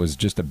 right? That was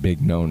just a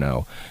big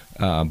no-no.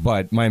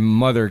 But my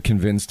mother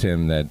convinced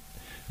him that,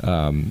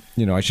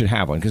 I should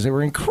have one because they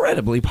were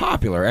incredibly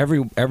popular.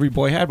 Every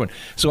boy had one.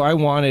 So I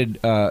wanted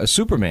a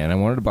Superman. I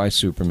wanted to buy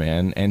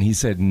Superman, and he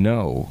said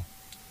no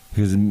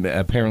because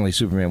apparently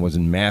Superman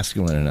wasn't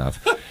masculine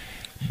enough.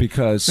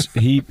 Because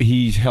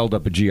he held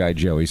up a G.I.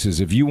 Joe. He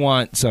says, if you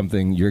want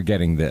something, you're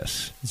getting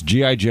this. It's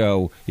G.I.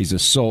 Joe. He's a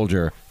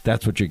soldier.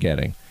 That's what you're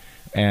getting.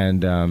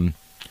 And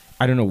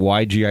I don't know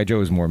why G.I.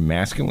 Joe is more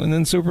masculine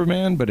than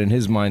Superman, but in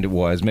his mind it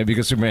was. Maybe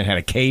because Superman had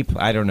a cape.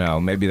 I don't know.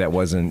 Maybe that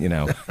wasn't,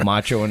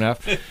 macho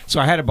enough. So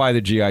I had to buy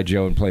the G.I.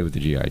 Joe and play with the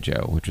G.I.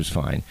 Joe, which was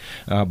fine.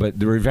 But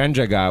the revenge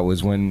I got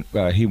was when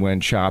he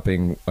went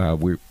shopping.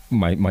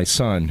 My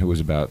son, who was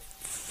about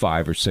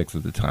 5 or 6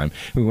 at the time,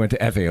 we went to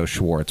FAO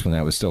Schwartz when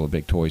that was still a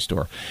big toy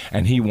store,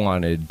 and he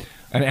wanted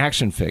an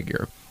action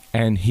figure,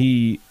 and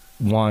he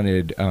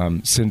wanted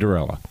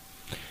Cinderella,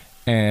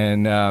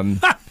 and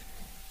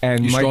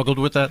you struggled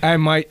with that?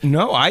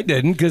 No, I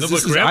didn't,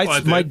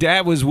 because my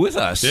dad was with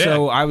us,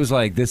 so I was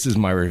like, this is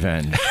my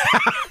revenge.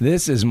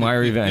 This is my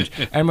revenge.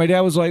 And my dad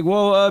was like,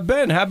 well,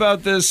 Ben, how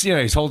about this?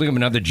 He's holding him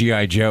another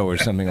G.I. Joe or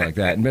something like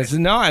that. And I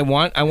said, no, I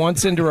want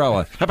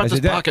Cinderella. How about this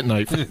pocket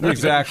knife?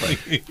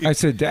 Exactly. I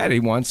said, Dad,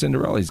 he wants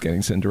Cinderella. He's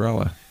getting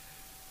Cinderella.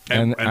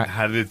 And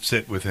how did it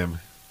sit with him?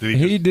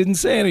 He didn't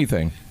say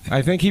anything.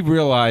 I think he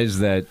realized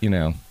that,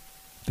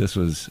 this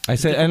was, I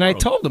said, and I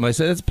told him, I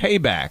said, it's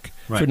payback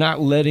for not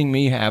letting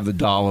me have the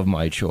doll of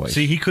my choice.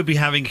 See, he could be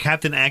having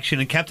Captain Action,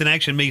 and Captain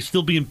Action may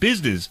still be in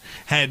business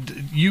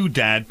had you,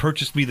 Dad,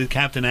 purchased me the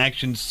Captain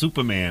Action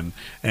Superman.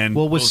 And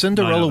was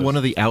Cinderella one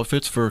of the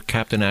outfits for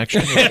Captain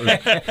Action?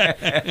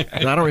 I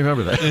don't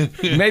remember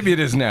that. Maybe it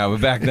is now,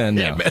 but back then,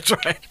 no. Yeah, that's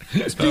right.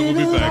 So we'll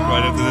be back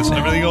right after this.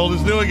 Everything old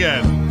is new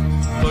again.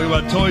 Talking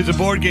about toys and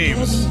board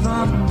games. This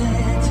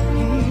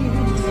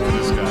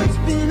guy.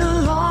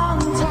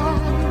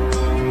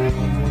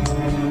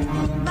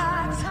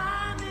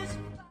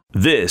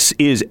 This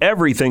is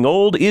Everything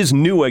Old is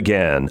New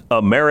Again,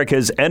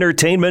 America's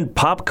entertainment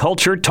pop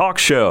culture talk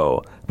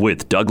show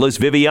with Douglas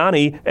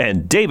Viviani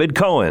and David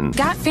Cohen.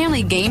 Got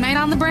family game night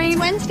on the brain?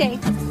 Wednesday.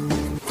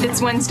 It's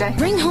Wednesday.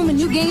 Bring home a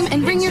new game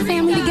and bring your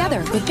family together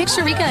with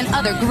Picturica and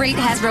other great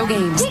Hasbro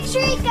games.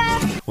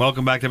 Picturica!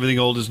 Welcome back to Everything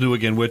Old is New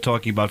Again. We're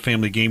talking about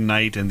family game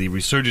night and the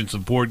resurgence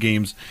of board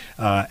games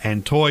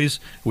and toys.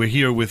 We're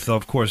here with,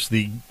 of course,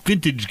 the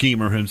vintage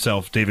gamer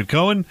himself, David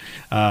Cohen,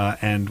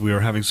 and we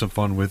are having some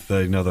fun with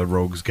another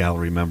Rogues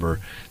Gallery member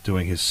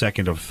doing his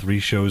second of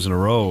 3 shows in a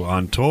row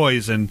on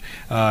toys, and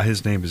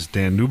his name is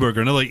Dan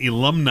Newberger, another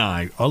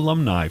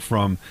alumni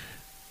from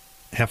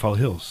Half Hollow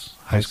Hills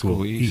High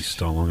School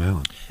East on Long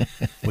Island.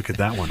 Look at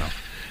that one up.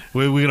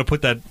 We're going to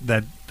put that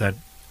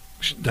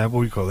what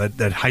do you call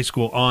that high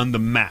school on the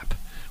map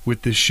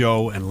with this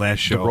show and last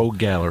show. The Rogue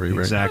Gallery,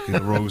 right? Exactly,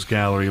 the Rogues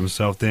Gallery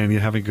himself. Dan, you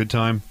having a good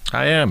time?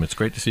 I am. It's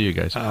great to see you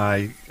guys.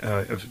 I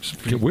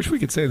wish we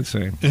could say the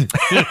same.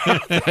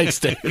 Thanks,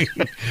 Dave.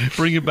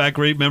 Bringing back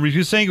great memories.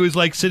 You're saying it was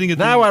like sitting at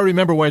Now I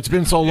remember why it's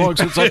been so long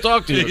since I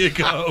talked to you. There you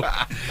go.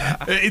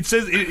 It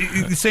says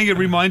it's saying it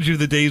reminds you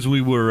of the days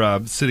we were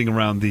sitting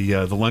around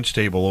the lunch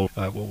table.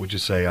 What would you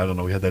say? I don't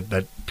know. We had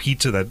that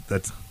pizza,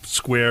 that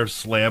square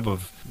slab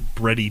of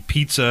bready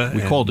pizza.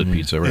 We called it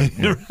pizza, right?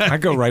 Yeah. I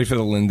go right for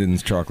the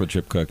Linden's chocolate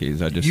chip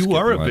cookies. You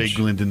are a big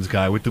Linden's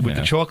guy with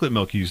the chocolate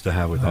milk you used to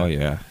have with that. Oh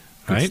yeah.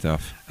 Good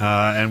stuff.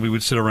 And we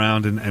would sit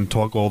around and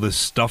talk all this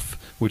stuff,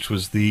 which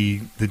was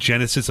the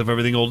genesis of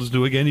Everything Old is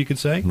New Again, you could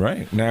say.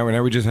 Right.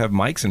 Now we just have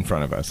mics in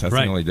front of us. That's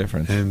the only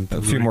difference. And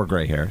a few more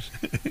gray hairs.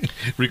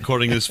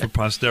 Recording this for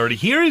posterity.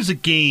 Here is a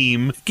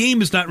game.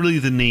 Game is not really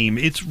the name.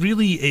 It's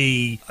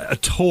really a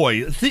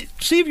toy.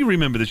 See if you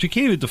remember this. You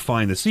can't even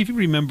define this. See if you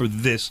remember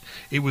this.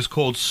 It was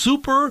called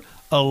Super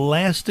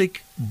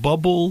Elastic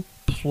Bubble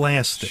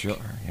Plastic. Sure.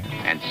 Yeah.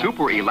 And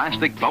Super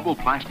Elastic Bubble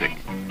Plastic.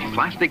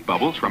 Plastic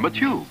bubbles from a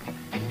tube.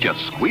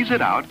 Just squeeze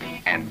it out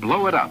and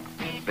blow it up.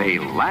 They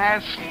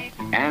last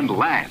and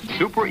last.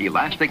 Super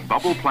Elastic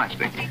Bubble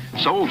Plastic.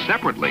 Sold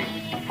separately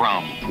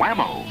from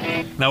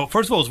Whammo. Now,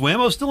 first of all, is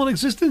Whammo still in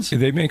existence?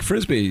 They make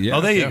Frisbee, yeah.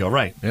 Oh, there you go,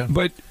 right. Yeah.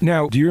 But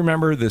now, do you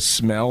remember the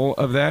smell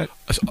of that?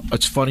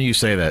 It's funny you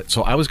say that.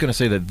 So I was going to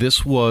say that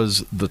this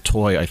was the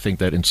toy, I think,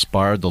 that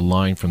inspired the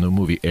line from the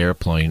movie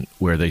Airplane,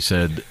 where they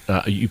said,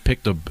 you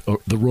picked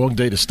the wrong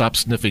day to stop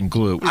sniffing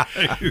glue.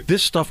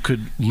 This stuff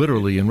could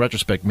literally, in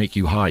retrospect, make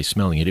you high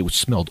smelling it. It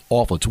smelled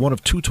awful. It's one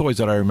of 2 toys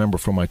that I remember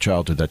from my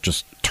childhood that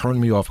just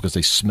turned me off because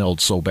they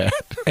smelled so bad.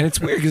 And it's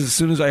weird because as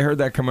soon as I heard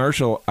that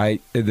commercial,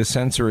 the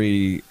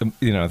sensory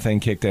thing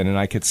kicked in, and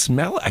I could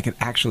smell it. I could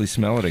actually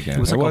smell it again.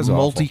 It was like a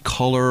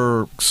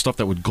multicolor stuff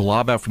that would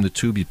glob out from the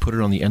tube. You'd put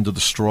it on the end of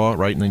the straw,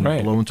 right? And then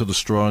you'd blow into the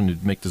straw and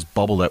you'd make this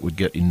bubble that would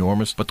get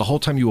enormous. But the whole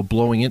time you were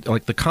blowing it,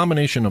 like the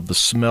combination of the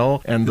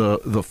smell and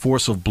the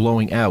force of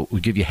blowing out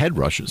would give you head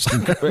rushes.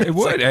 It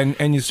would.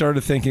 And you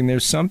started thinking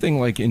there's something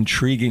like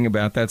intriguing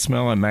about that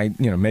smell. I might,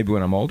 maybe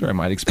when I'm older I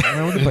might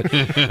experiment with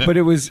it. But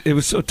it was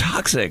so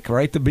toxic,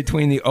 right?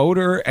 Between the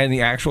odor and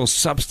the actual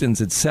substance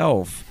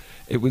itself.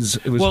 It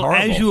was well,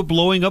 horrible. As you were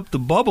blowing up the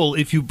bubble,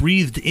 if you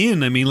breathed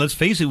in, I mean, let's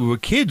face it, we were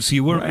kids, so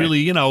you weren't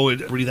really,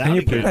 breathe out. And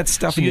you put that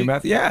stuff in your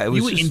mouth. Yeah,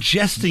 you were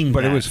ingesting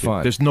but that. It was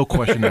fun. There's no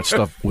question that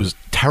stuff was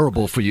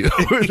terrible for you.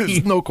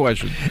 There's no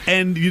question.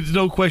 And there's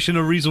no question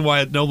of reason why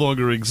it no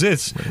longer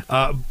exists.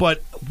 Right.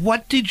 But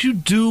what did you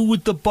do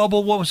with the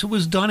bubble once it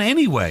was done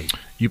anyway?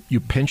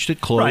 You pinched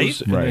it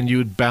closed, and then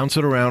you'd bounce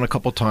it around a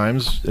couple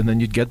times, and then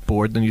you'd get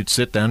bored, then you'd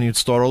sit down and you'd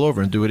start all over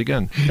and do it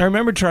again. I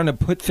remember trying to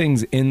put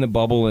things in the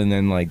bubble and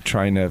then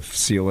trying to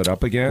seal it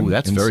up again. Ooh,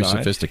 that's inside. very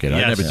sophisticated.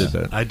 Yes. I never did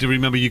that. I do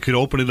remember you could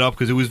open it up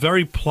because it was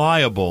very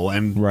pliable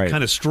and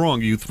kind of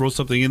strong. You throw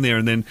something in there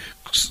and then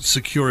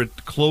secure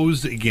it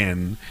closed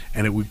again,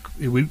 and it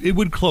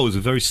would close.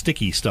 It's very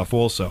sticky stuff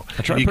also.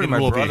 I tried to put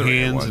my brother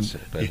in once.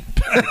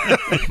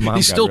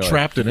 He's still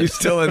trapped in it. He's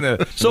still in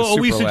the So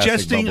are we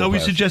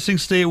suggesting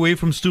stay away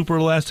from Super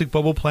Elastic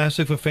Bubble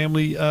Plastic for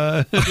family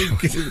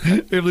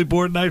family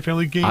board night,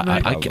 family game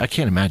night? I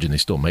can't imagine they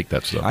still make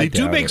that stuff. They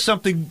do make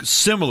something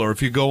similar.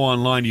 If you go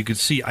online, you can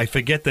see, I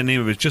forget the name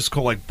of it, it's just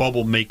called like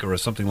Bubble Maker or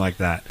something like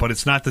that. But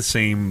it's not the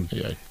same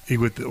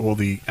with all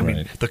the, I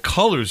mean, the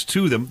colors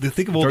too. They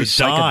think of all very the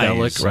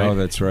dyes. Right? Oh,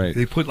 that's right.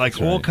 They put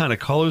all kind of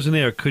colors in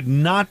there. It could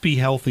not be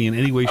healthy in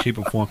any way, shape,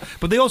 or form.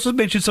 But they also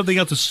mentioned something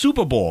else, a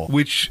Super Ball,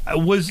 which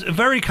was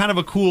very kind of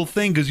a cool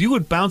thing because you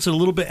would bounce it a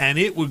little bit and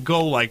it would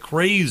go like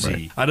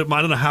crazy. Right. I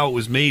don't know how it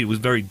was made. It was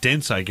very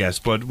dense, I guess.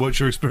 But what's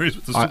your experience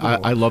with the Super Ball?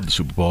 I love the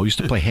Super Ball. I used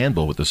to play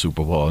handball with the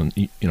Super Ball,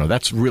 and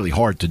that's really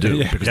hard to do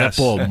because that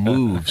ball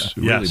moves.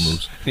 It really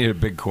moves. You need a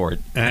big court.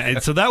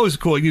 And so that was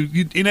cool.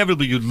 You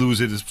inevitably you'd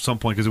lose it at some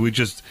point because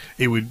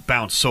it would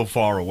bounce so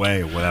far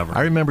away or whatever.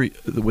 I remember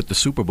with the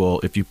Super Bowl,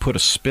 if you put a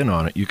spin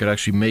on it, you could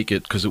actually make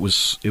it because it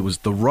was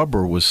the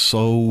rubber was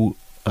so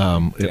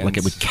like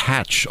it would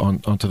catch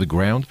onto the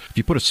ground. If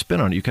you put a spin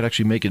on it, you could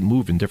actually make it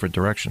move in different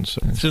directions.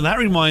 So that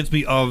reminds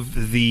me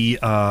of the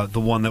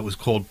one that was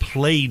called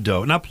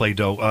Play-Doh. Not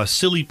Play-Doh,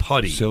 Silly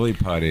Putty. Silly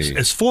Putty.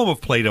 It's a form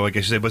of Play-Doh, I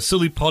guess you say, but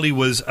Silly Putty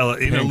was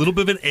in a little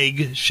bit of an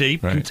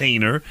egg-shaped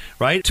container,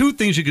 right? 2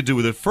 things you could do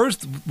with it.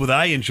 First, what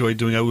I enjoyed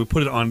doing, I would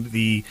put it on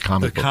the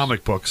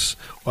comic books,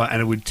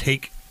 and it would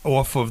take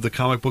off of the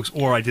comic books,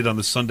 or I did on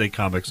the Sunday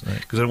comics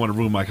because I don't want to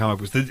ruin my comic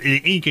books.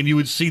 The ink, and you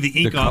would see the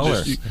ink on color.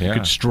 this. You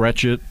could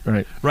stretch it,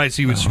 right? Right,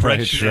 so you would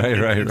stretch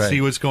and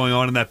see what's going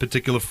on in that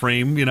particular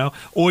frame,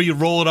 or you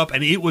roll it up,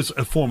 and it was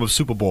a form of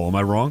Super Bowl. Am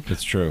I wrong?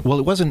 That's true. Well,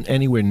 it wasn't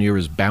anywhere near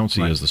as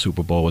bouncy as the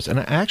Super Bowl was, and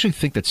I actually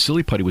think that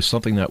Silly Putty was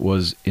something that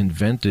was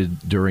invented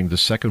during the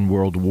Second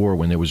World War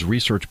when there was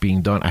research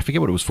being done. I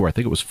forget what it was for. I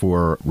think it was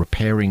for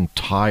repairing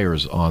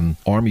tires on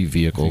Army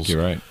vehicles. I think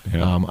you're right.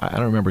 Yeah. I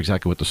don't remember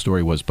exactly what the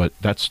story was, but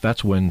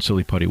that's when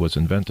Silly Putty was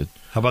invented.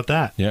 How about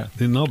that? Yeah.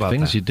 Didn't know about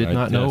Things that. you did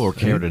not know or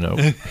care to know.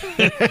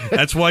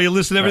 That's why you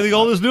listen to Everything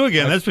Old is New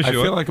Again, that's for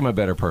sure. I feel like I'm a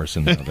better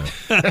person now, though.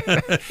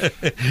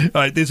 All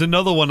right, there's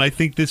another one. I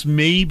think this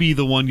may be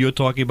the one you're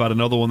talking about,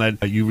 another one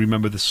that you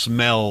remember the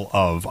smell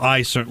of.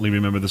 I certainly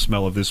remember the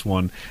smell of this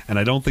one, and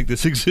I don't think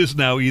this exists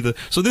now either.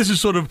 So this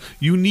is sort of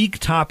unique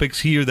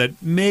topics here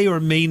that may or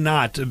may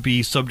not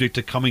be subject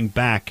to coming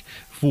back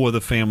for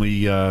the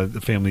family, what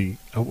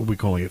are we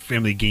calling it?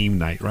 Family game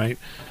night, right?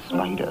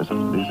 Spiders,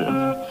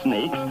 lizards,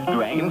 snakes,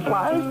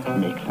 dragonflies.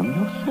 Make some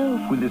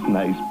yourself with this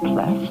nice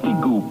plastic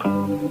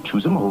goop.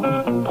 Choose a mold,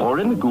 pour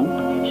in the goop,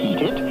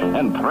 heat it,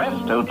 and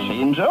presto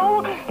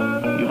changeo,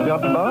 you've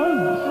got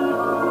bugs.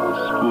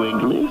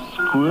 Squiggly,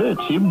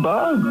 squirty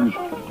bugs.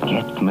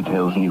 Get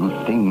Mattel's new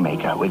Thing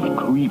Maker with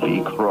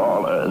creepy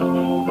crawlers.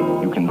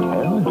 You can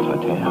tell it's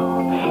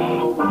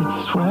Mattel.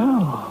 It's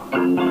swell.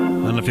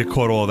 I don't know if you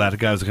caught all of that. The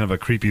guy was kind of a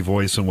creepy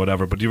voice and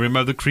whatever, but do you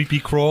remember the creepy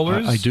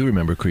crawlers? I do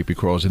remember creepy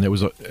crawlers, and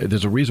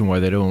there's a reason why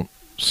they don't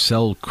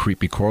sell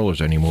creepy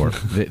crawlers anymore.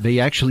 they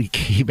actually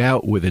came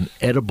out with an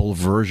edible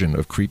version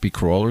of creepy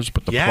crawlers,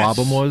 but the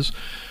problem was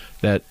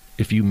that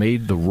if you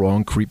made the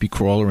wrong creepy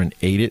crawler and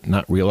ate it,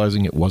 not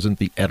realizing it wasn't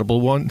the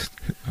edible one,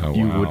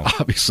 you would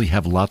obviously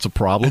have lots of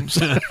problems.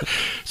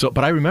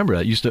 But I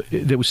remember that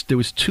there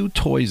was two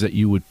toys that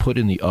you would put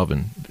in the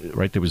oven,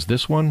 right? There was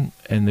this one,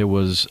 and there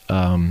was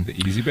the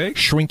Easy Bake,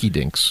 Shrinky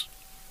Dinks.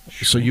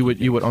 So you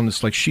would on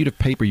this like sheet of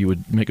paper, you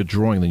would make a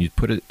drawing, then you'd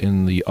put it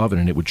in the oven,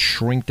 and it would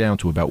shrink down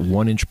to about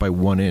 1 inch by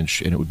 1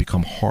 inch, and it would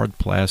become hard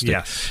plastic.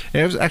 Yes,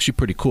 and it was actually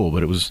pretty cool.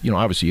 But it was,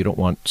 obviously you don't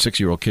want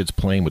 6-year-old kids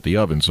playing with the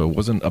oven, so it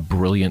wasn't a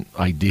brilliant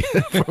idea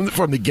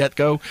from the get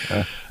go.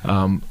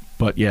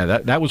 But yeah,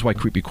 that was why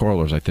creepy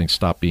crawlers, I think,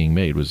 stopped being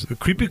made. Was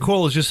creepy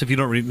crawlers? Just if you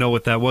don't really know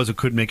what that was, or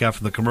couldn't make out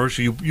from the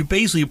commercial, you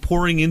basically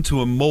pouring into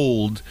a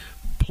mold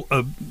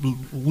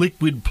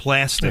liquid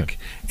plastic,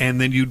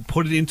 and then you'd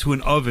put it into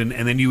an oven,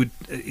 and then you would,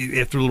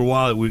 after a little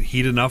while, it would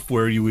heat enough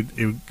where it would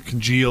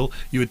congeal.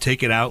 You would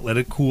take it out, let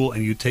it cool,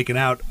 and you'd take it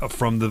out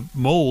from the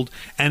mold,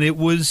 and it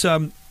was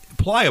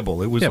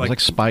pliable. It was like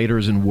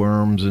spiders and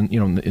worms, and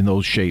in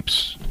those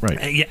shapes,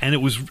 right? Yeah, and it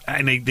was,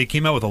 and they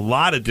came out with a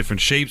lot of different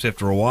shapes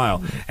after a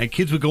while, and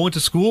kids would go into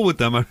school with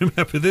them. I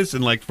remember this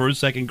in like first,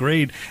 second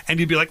grade,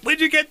 and you'd be like,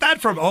 "Where'd you get that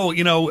from?" "Oh,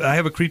 I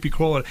have a creepy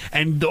crawler,"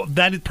 and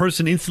that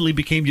person instantly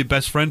became your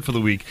best friend for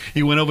the week.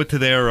 You went over to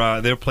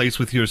their place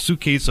with your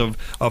suitcase of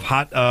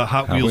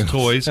Hot Wheels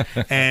toys,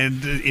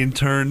 and in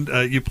turn,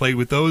 you played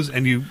with those,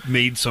 and you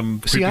made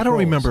some. See, I don't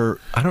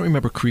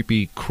remember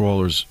creepy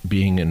crawlers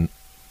being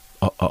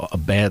a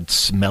bad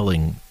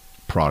smelling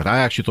product. I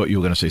actually thought you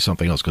were going to say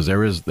something else, because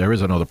there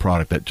is another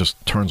product that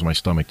just turns my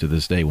stomach to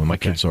this day when my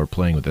kids start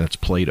playing with it. That's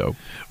Play-Doh.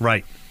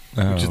 Right.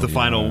 Which is the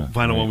final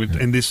one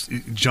in this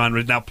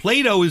genre. Now,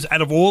 Play-Doh is,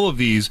 out of all of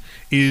these,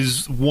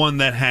 is one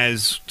that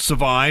has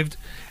survived,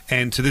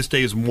 and to this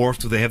day is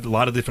morphed. They have a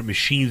lot of different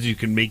machines. You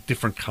can make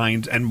different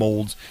kinds and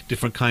molds,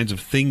 different kinds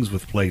of things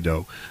with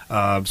Play-Doh.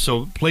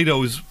 So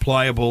Play-Doh is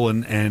pliable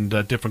and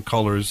different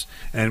colors.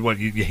 And what,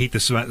 you hate the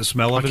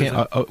smell of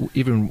it?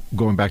 Even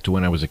going back to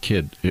when I was a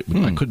kid,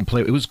 I couldn't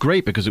play. It was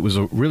great because it was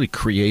a really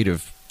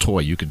creative toy.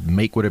 You could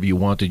make whatever you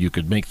wanted. You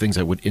could make things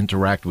that would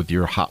interact with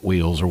your Hot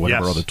Wheels or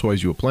whatever other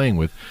toys you were playing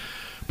with.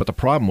 But the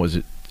problem was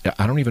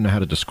I don't even know how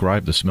to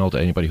describe the smell to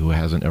anybody who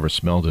hasn't ever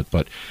smelled it,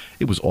 but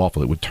it was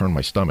awful. It would turn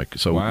my stomach.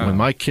 So when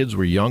my kids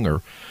were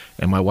younger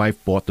and my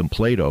wife bought them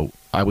Play-Doh,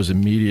 I was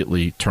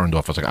immediately turned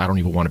off. I was like, I don't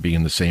even want to be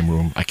in the same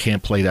room. I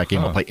can't play that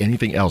game. I'll play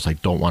anything else. I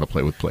don't want to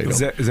play with Play-Doh. Is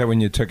that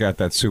when you took out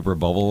that super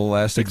bubble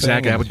elastic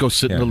Exactly. thing? I would go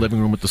sit in the living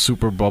room with the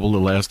super bubble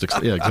elastics.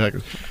 Yeah,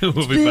 exactly.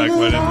 We'll be back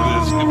right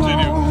after this.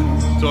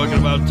 Continue talking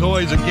about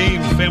toys and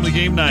games, family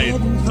game night,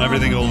 and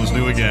Everything Old is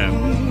New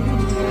Again.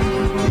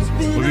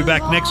 We'll be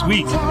back next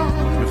week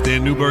with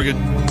Dan Newberger,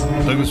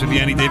 Douglas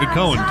Viviani, David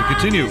Cohen to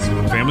continue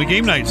Family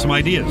Game Night, some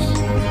ideas.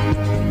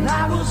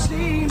 I will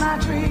see my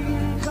dreams.